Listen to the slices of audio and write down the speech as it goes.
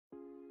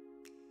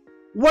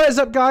What is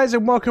up, guys,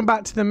 and welcome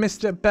back to the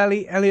Mr.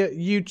 Belly Elliot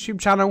YouTube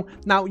channel.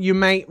 Now, you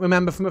may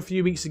remember from a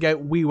few weeks ago,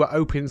 we were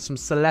opening some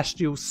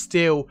Celestial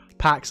Steel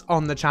packs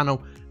on the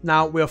channel.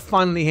 Now, we're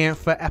finally here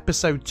for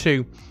episode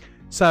 2.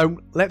 So,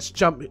 let's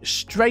jump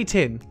straight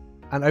in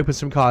and open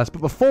some cards.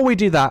 But before we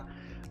do that,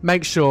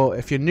 make sure,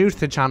 if you're new to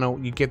the channel,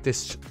 you give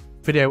this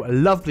video a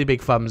lovely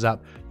big thumbs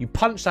up. You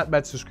punch that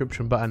red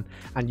subscription button,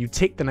 and you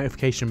tick the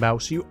notification bell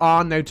so you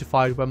are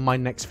notified when my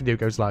next video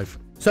goes live.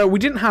 So, we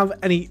didn't have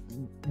any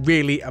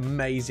really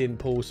amazing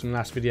pulls from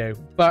last video,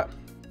 but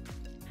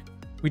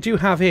we do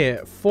have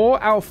here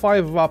 4 out of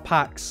 5 of our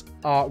packs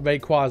are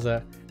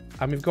Rayquaza,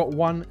 and we've got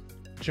 1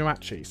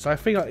 Jirachi. So I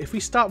think if we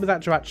start with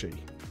that Jirachi,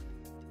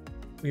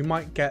 we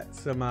might get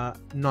some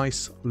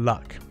nice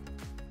luck.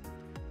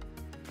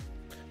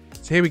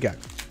 So here we go.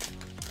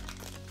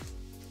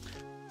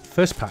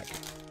 First pack.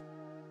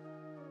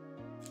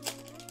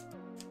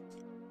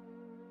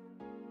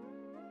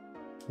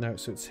 No,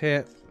 so it's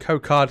here.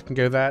 Code card can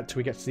go there till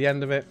we get to the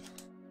end of it.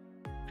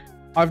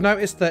 I've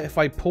noticed that if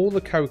I pull the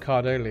code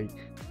card early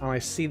and I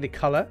see the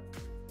colour,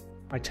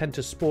 I tend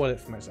to spoil it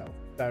for myself.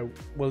 So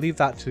we'll leave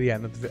that to the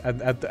end of the,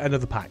 at the end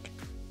of the pack.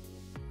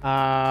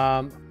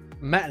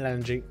 Metal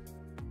Energy,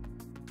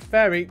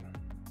 Fairy,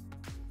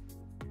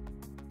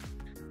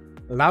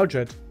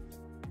 Loudred,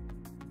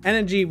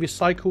 Energy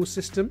Recycle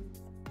System,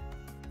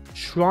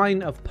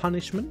 Shrine of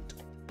Punishment,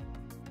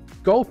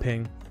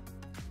 Gulping,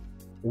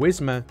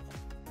 Whismer,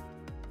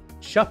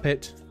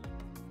 Shuppet,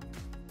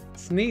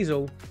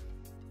 Sneasel,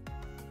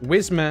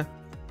 Whismer,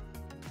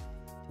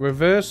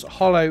 Reverse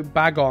Hollow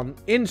Bagon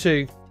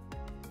into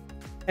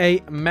a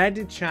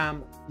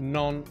Medicham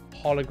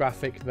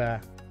non-holographic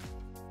there.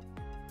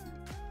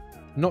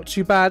 Not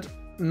too bad,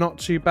 not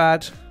too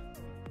bad.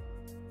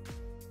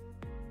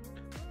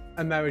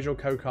 And there is your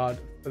code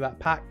card for that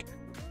pack.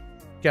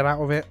 Get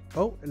out of it.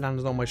 Oh, it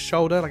landed on my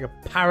shoulder like a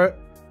parrot.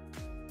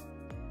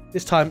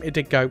 This time it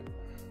did go.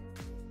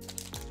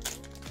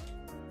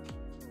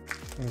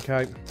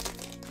 Okay.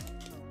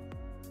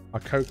 Our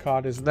code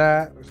card is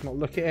there. Let's not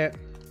look at it.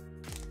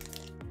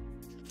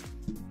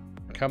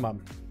 Come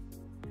on.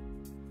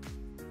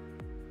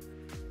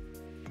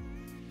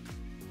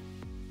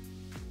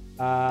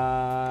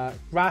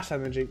 Grass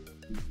Energy.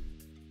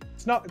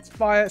 It's not, it's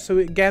fire, so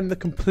again, the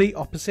complete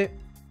opposite.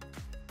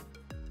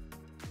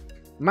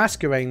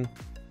 Masquerain.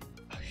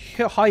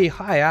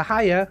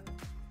 Hiya.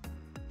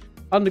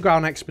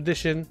 Underground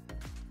Expedition.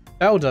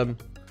 Beldum.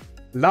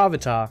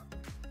 Larvitar.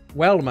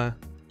 Welmer.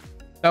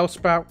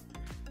 Bellsprout.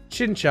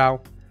 Chinchou,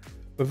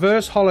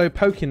 Reverse Hollow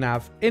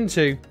Pokénav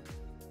into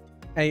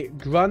a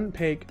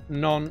Grunpig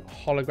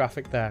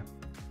non-holographic there.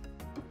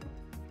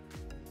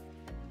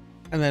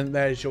 And then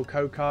there's your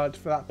code card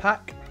for that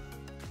pack.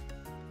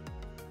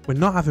 We're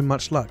not having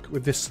much luck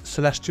with this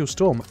Celestial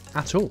Storm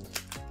at all.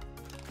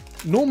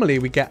 Normally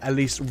we get at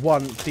least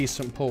one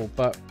decent pull,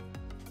 but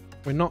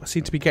we're not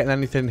seem to be getting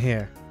anything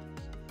here.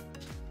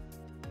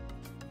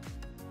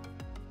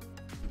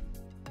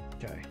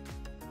 Okay.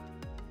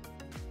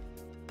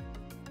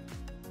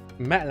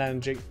 Metal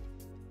Energy.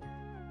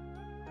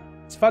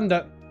 It's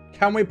Thunder.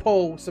 Can we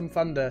pull some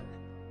Thunder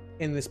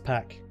in this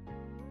pack?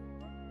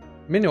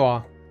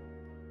 Minoir,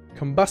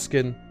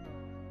 Combuskin,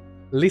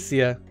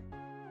 Licia,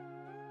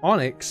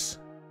 Onyx,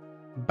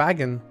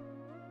 Bagon,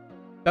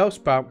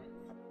 Bellsprout,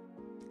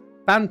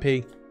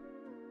 Banpy,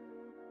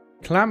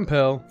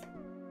 Clamperl,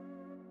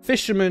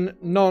 Fisherman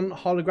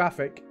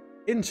non-holographic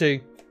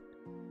into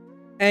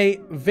a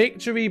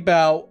Victory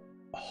Bell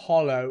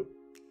Hollow.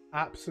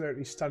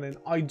 Absolutely stunning.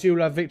 I do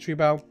love Victory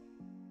Bell.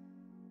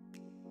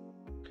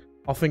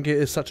 I think it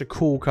is such a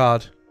cool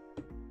card.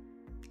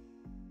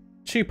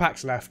 2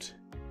 packs left.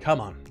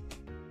 Come on.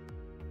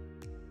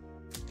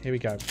 Here we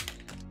go.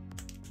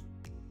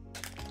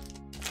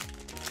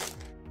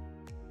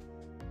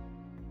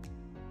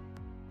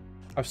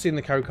 I've seen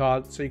the code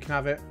card, so you can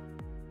have it.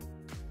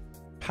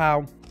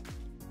 Pow.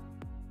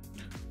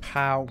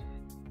 Pow.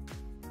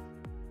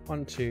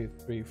 1, 2,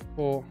 3,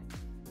 4.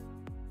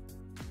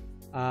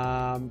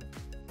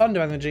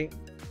 Thunder Energy.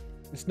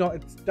 It's not,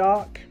 it's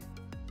dark.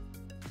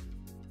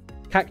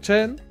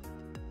 Cacturn,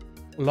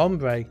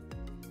 Lombre,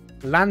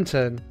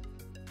 Lantern,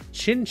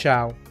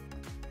 Chinchou,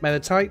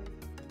 Meditite,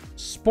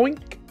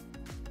 Spoink,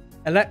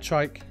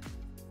 Electrike,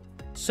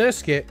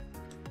 Surskit,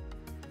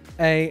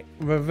 a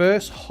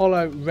Reverse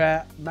Hollow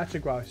Rare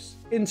Metagross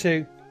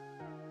into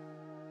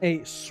a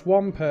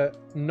Swampert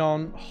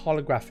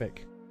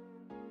non-holographic.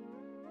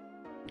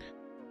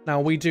 Now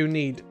we do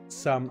need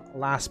some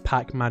last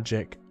pack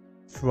magic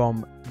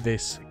from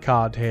this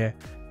card here,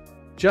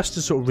 just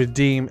to sort of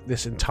redeem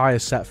this entire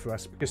set for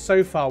us, because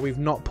so far we've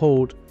not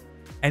pulled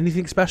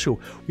anything special.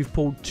 We've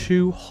pulled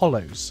 2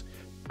 hollows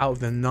out of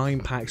the 9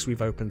 packs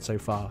we've opened so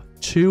far.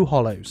 2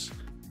 hollows.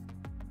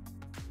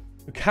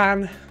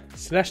 Can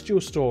Celestial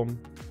Storm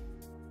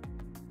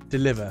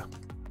deliver?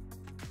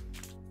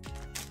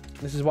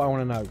 This is what I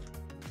want to know.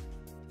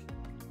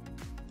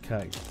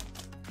 Okay.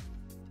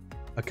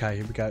 Okay,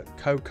 here we go.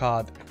 Code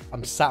card.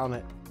 I'm sat on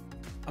it.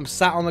 I'm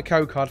sat on the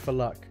code card for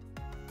luck.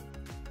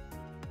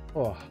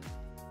 Oh.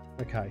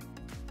 Okay.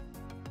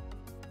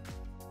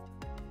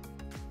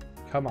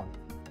 Come on.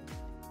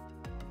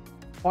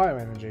 Fire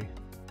energy.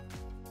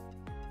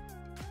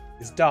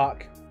 It's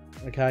dark.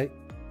 Okay.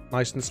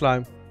 Nice and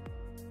slow.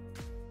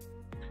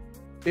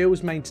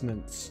 Bill's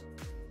maintenance.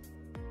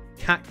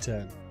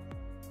 Cacturn.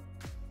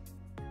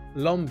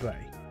 Lombre.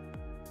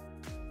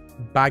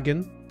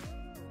 Baggin.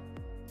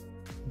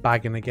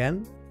 Baggin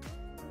again.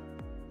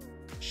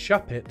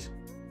 Shuppet.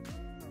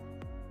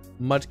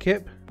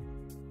 Mudkip.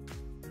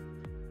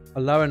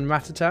 Alolan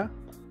Rattata.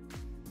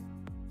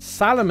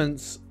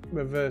 Salamence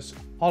reverse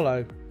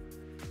hollow.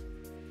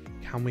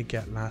 Can we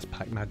get last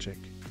pack magic?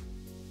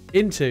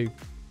 Into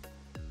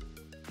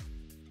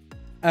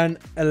an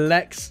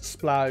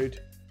Elexplode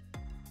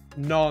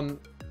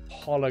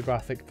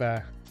non-holographic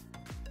there.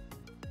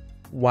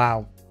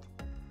 Wow.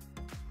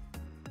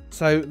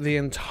 So the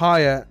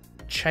entire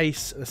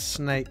Chase a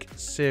Snake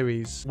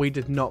series, we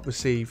did not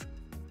receive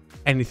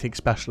anything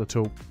special at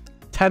all.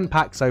 10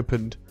 packs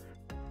opened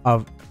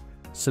of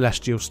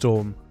Celestial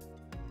Storm,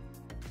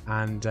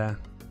 and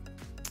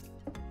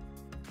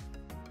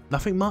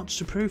nothing much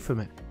to prove from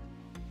it.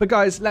 But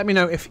guys, let me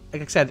know if,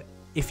 like I said,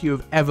 if you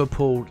have ever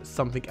pulled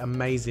something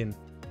amazing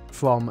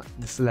from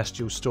the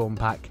Celestial Storm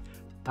pack.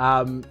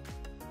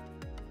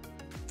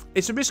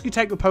 It's a risk you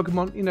take with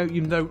Pokemon. You know,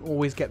 you don't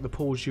always get the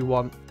pulls you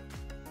want.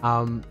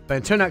 But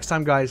until next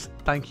time, guys,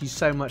 thank you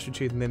so much for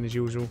tuning in as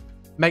usual.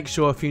 Make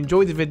sure if you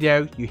enjoyed the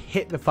video, you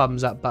hit the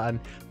thumbs up button,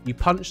 you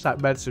punch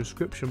that red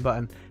subscription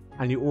button,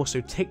 and you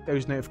also tick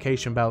those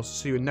notification bells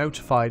so you're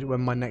notified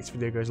when my next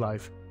video goes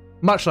live.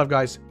 Much love,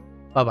 guys.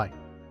 Bye-bye.